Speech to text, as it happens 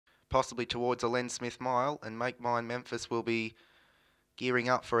possibly towards a Len Smith mile, and Make Mine Memphis will be gearing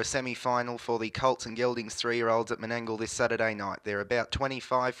up for a semi-final for the Colts and Geldings 3-year-olds at Menangle this Saturday night. They're about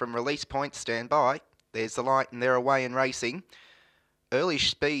 25 from release point. Stand by. There's the light and they're away and racing. Early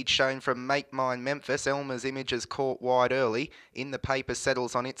speed shown from Make Mine Memphis. Elmer's Image is caught wide early. In the paper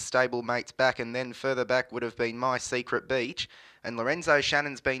settles on its stablemate's back, and then further back would have been My Secret Beach. And Lorenzo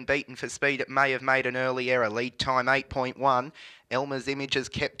Shannon's been beaten for speed. It may have made an early error. Lead time 8.1. Elmer's Image has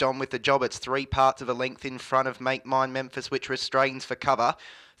kept on with the job. It's 3 parts of a length in front of Make Mine Memphis, which restrains for cover.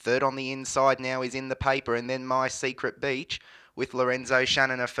 Third on the inside now is In the Paper, and then My Secret Beach, with Lorenzo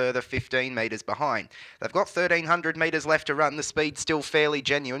Shannon a further 15 metres behind. They've got 1,300 metres left to run. The speed's still fairly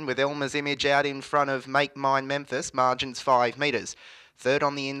genuine, with Elmer's Image out in front of Make Mine Memphis. Margin's 5 metres. Third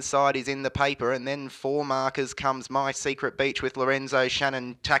on the inside is In the Paper, and then 4 markers comes My Secret Beach, with Lorenzo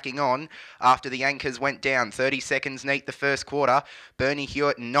Shannon tacking on after the anchors went down. 30 seconds neat the first quarter. Bernie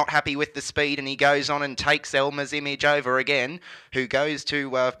Hewitt not happy with the speed, and he goes on and takes Elmer's Image over again, who goes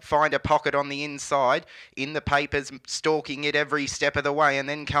to find a pocket on the inside. In the Paper's stalking it every step of the way, and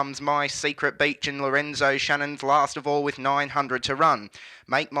then comes My Secret Beach and Lorenzo Shannon's last of all with 900 to run.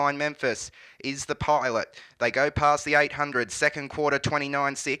 Make Mine Memphis is the pilot. They go past the 800, second quarter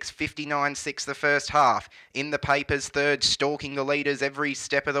 29.6, 59.6 the first half. In the Paper's third, stalking the leaders every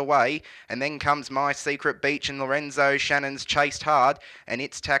step of the way, and then comes My Secret Beach and Lorenzo Shannon's chased hard, and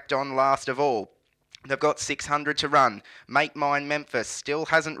it's tacked on last of all. They've got 600 to run. Make Mine Memphis still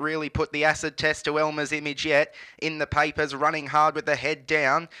hasn't really put the acid test to Elmer's Image yet. In the Papers running hard with the head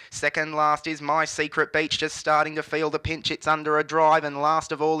down. Second last is My Secret Beach, just starting to feel the pinch. It's under a drive, and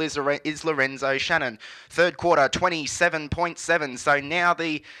last of all is Lorenzo Shannon. Third quarter 27.7. So now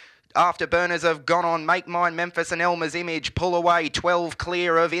the afterburners have gone on. Make Mine Memphis and Elmer's Image pull away. 12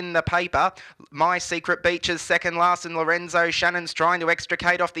 clear of In the Paper. My Secret Beach is second last, and Lorenzo Shannon's trying to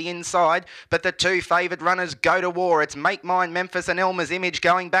extricate off the inside, but the 2 favoured runners go to war. It's Make Mine Memphis and Elmer's Image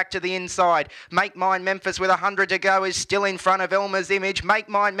going back to the inside. Make Mine Memphis with 100 to go is still in front of Elmer's Image. Make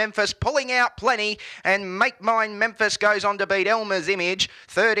Mine Memphis pulling out plenty, and Make Mine Memphis goes on to beat Elmer's Image.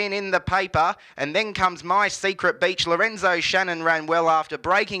 Third in the Paper, and then comes My Secret Beach. Lorenzo Shannon ran well after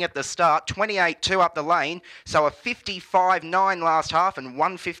breaking at the start. 28.2 up the lane, so a 55.9 last half, and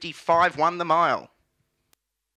 155 won the mile.